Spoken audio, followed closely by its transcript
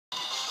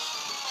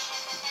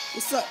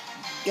What's up,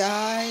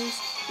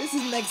 guys? This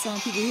is Next on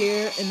People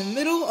here in the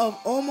middle of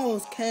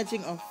almost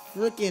catching a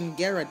freaking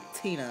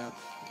Garatina,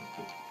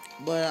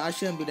 but I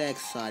shouldn't be that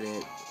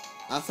excited.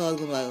 I thought it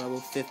was gonna be like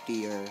level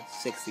 50 or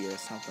 60 or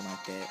something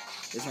like that.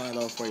 It's only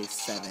level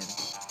 47.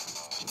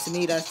 To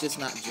me, that's just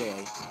not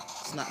joy.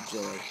 It's not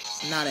joy.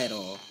 Not at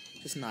all.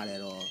 Just not at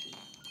all.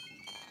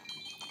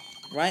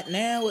 Right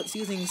now, it's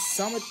using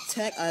some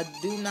attack I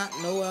do not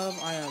know of.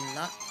 I am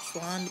not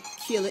trying to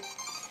kill it.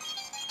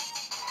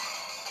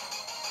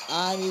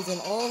 I'm using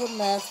all the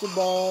master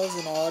balls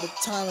and all the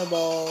timer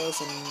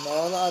balls and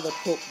all the other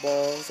poke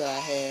balls that I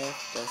have.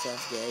 That sounds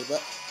scary,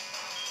 but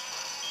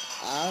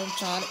I'm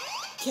trying to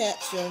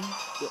catch them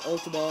with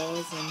ultra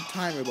balls and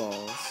timer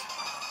balls.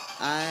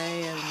 I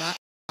am not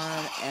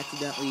trying to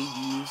accidentally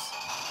use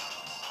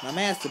my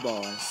master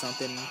ball and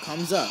something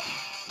comes up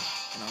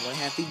and I'm going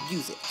to have to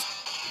use it.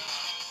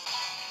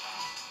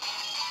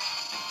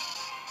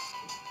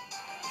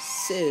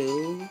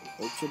 So,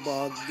 ultra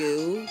ball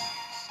go.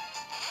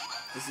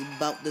 This is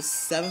about the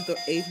 7th or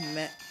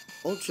 8th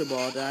ultra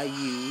ball that I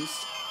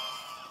used.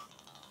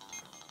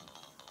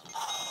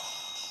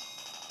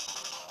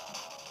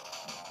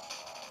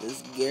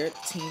 This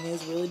Garatina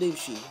is really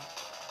douchey.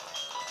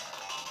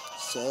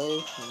 So,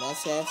 you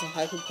must have some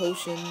hyper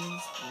potions,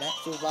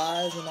 max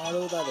revives, and all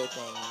those other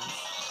things.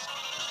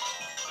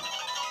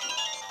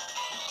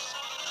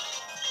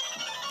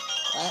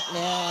 Right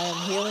now, I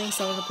am healing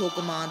some of the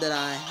Pokemon that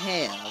I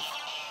have.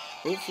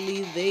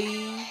 Hopefully, they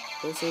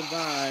will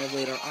survive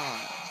later on.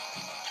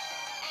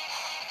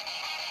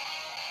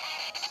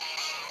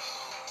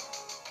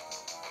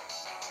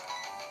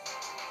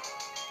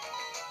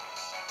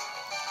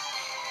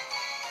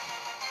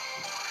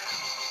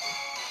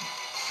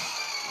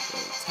 So,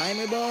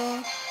 timer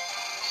ball.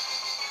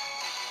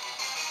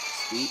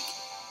 Squeak.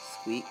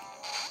 Squeak.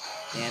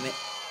 Damn it.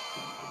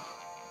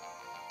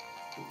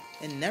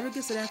 It never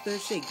gets it after a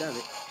shake, does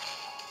it?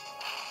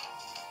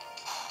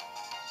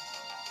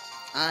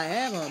 I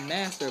have a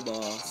master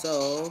ball,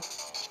 so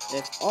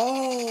if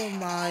all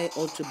my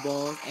ultra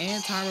balls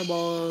and timer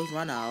balls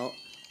run out,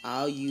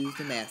 I'll use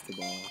the master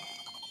ball.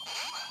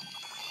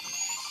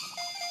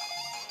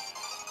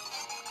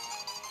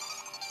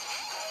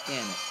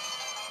 Damn it.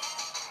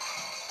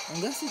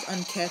 Unless it's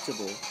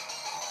uncatchable.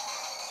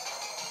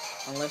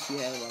 Unless you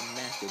have a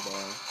master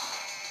ball.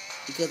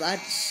 Because I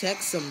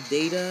checked some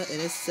data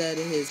and it said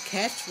his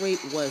catch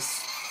rate was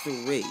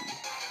 3.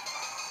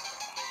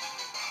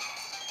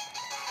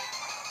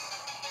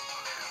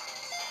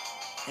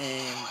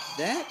 And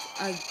that,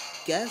 I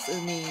guess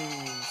it means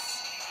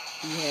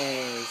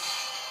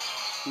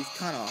he's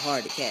kind of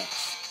hard to catch.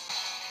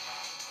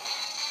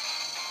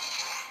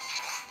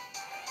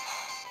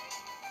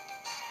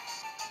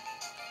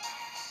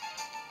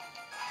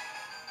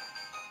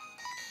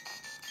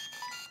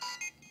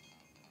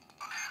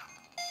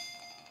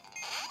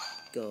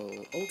 Go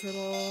Ultra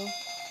Ball.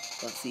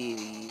 Let's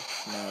see.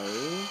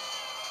 No.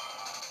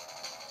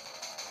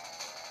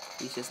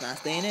 He's just not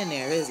staying in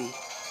there, is he?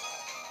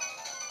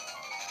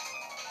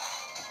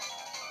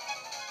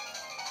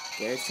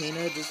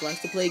 Garatina just likes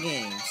to play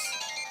games.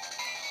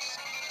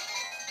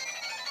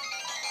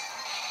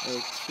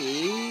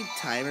 Okay,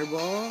 timer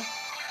ball.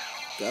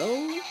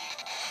 Go.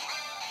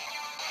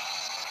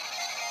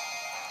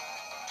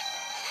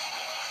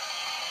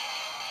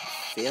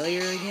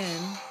 Failure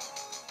again.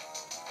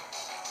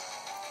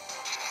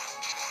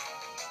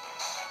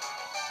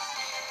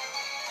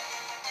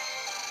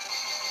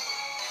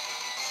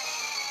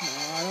 No,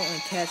 I don't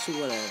want to catch you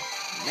with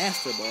a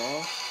master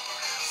ball.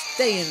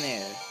 Stay in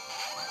there.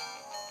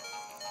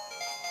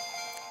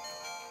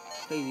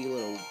 Crazy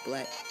little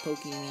black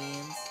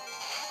Pokemons.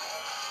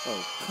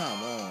 Oh,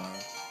 come on.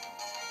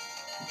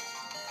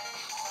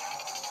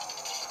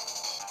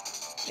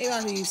 Maybe I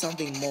should use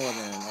something more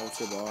than an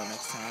Ultra Ball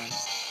next time.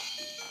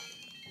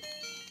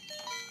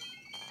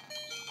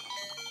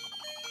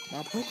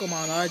 My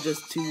Pokemon are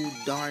just too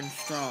darn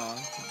strong.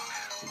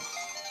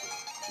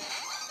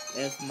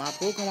 If my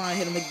Pokemon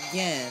hit him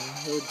again,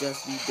 he'll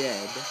just be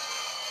dead.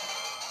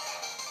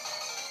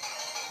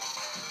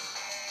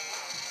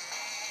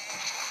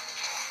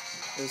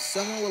 If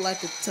someone would like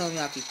to tell me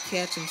I could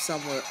catch him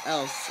somewhere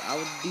else, I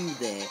would do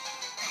that.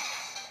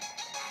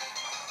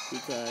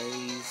 Because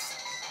he's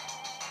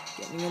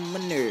getting on my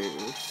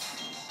nerves.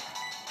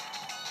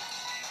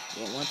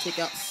 Don't want to take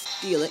out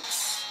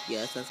Steelix.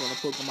 Yes, that's one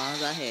of the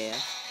Pokemons I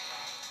have.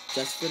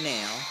 Just for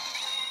now.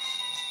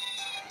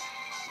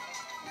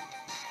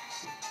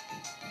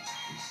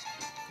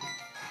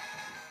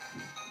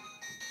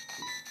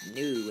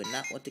 No, and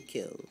not what to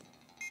kill.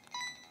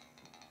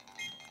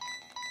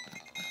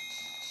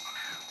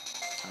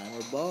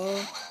 Timer ball.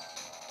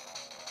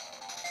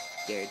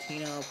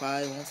 Garatina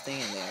probably won't stay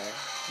in there.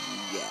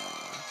 Yeah.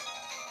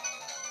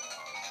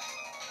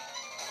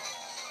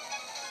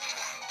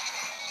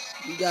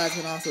 You guys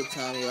can also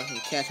tell me if I can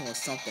catch him with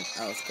something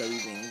else, because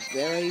he's being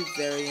very,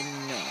 very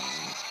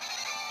annoying.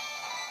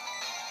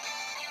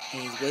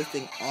 And he's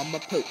wasting all my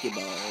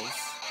Pokeballs.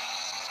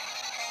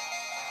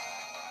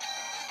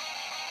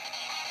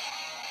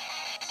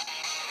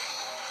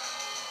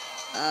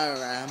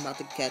 Alright, I'm about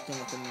to catch him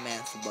with a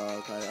Master Ball,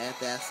 because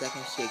after that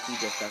second shake, he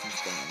just doesn't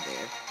stay in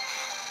there.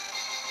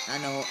 I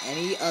know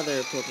any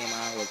other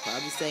Pokemon would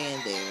probably stay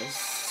in there.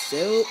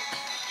 So,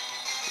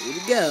 here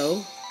we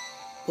go.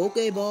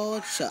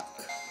 Pokeball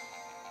Chuck.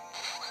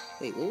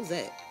 Wait, what was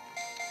that?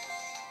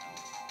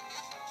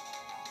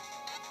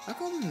 How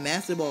come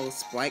Master Ball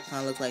Sprite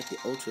kind of looks like the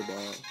Ultra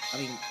Ball? I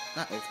mean,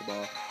 not Ultra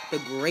Ball, the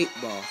Great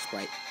Ball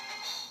Sprite.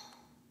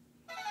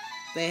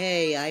 But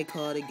hey, I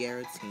called it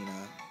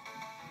Garatina.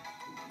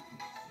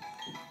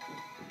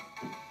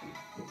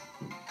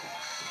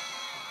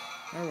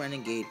 A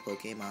renegade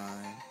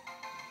Pokemon.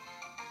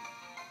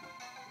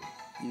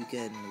 You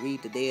can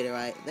read the data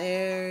right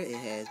there. It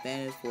has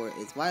banners for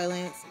its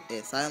violence.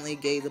 It silently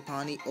gazes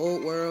upon the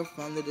old world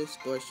from the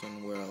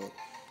distortion world.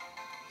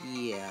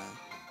 Yeah.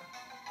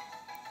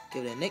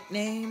 Give it a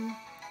nickname?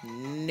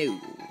 No.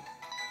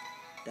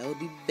 That would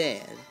be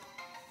bad.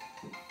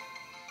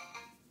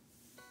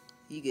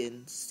 You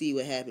can see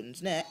what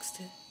happens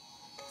next.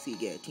 See,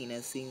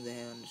 Garatina seems to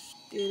have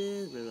understood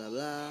it, blah blah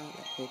blah.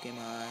 That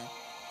Pokemon,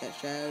 that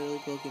shadowy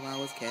Pokemon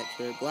was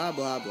captured, blah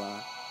blah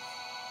blah.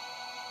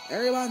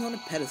 Everyone's on a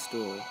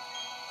pedestal.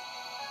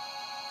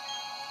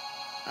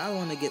 I don't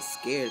want to get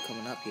scared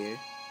coming up here.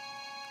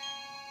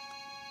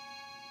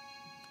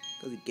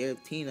 Because of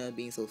Garatina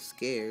being so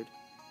scared.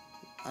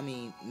 I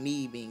mean,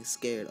 me being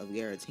scared of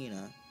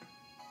Garatina.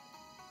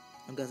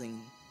 I'm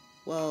guessing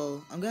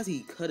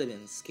he could have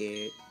been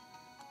scared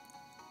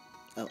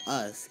of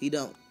us. He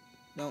don't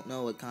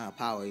know what kind of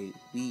power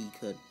we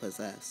could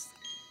possess.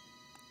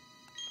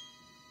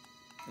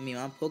 I mean,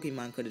 my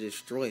Pokemon could have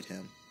destroyed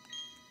him.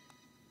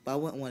 But I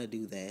wouldn't want to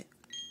do that.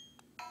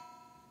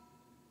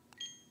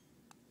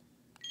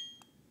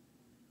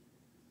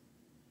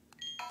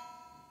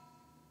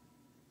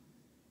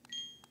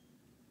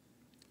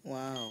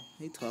 Wow,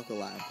 they talk a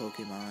lot in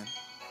Pokemon.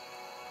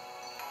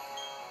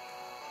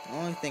 The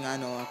only thing I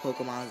know about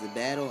Pokemon is the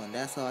battle, and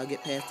that's how I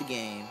get past the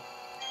game.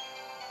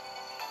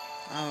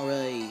 I don't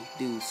really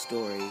do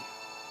story.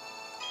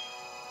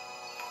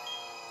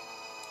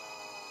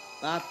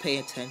 But I pay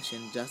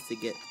attention just to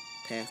get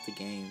past the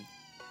game.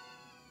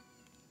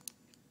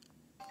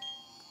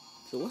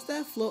 So what's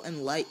that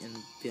floating light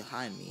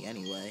behind me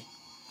anyway?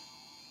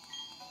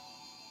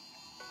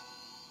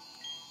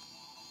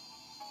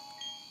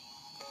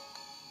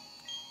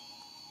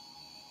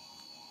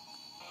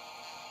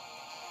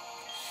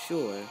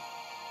 Sure.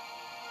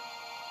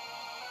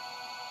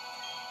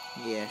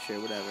 Yeah, sure,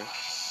 whatever.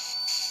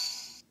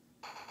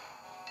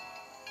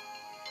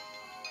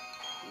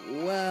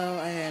 Well,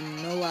 I had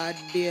no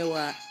idea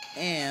where I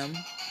am.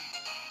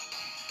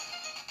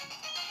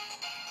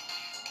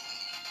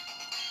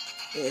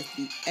 It's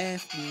the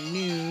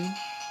afternoon.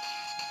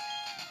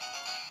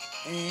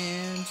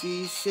 And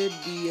she should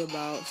be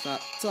about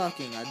stop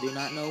talking. I do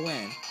not know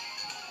when.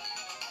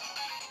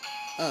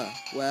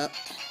 Well,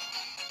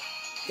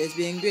 it's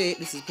been great.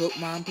 This is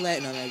Pokemon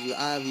Platinum, as you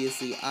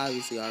obviously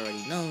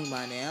already know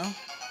by now.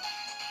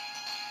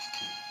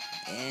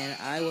 And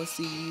I will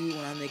see you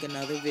when I make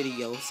another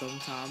video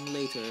sometime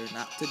later.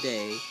 Not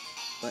today,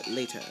 but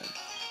later.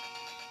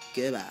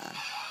 Goodbye.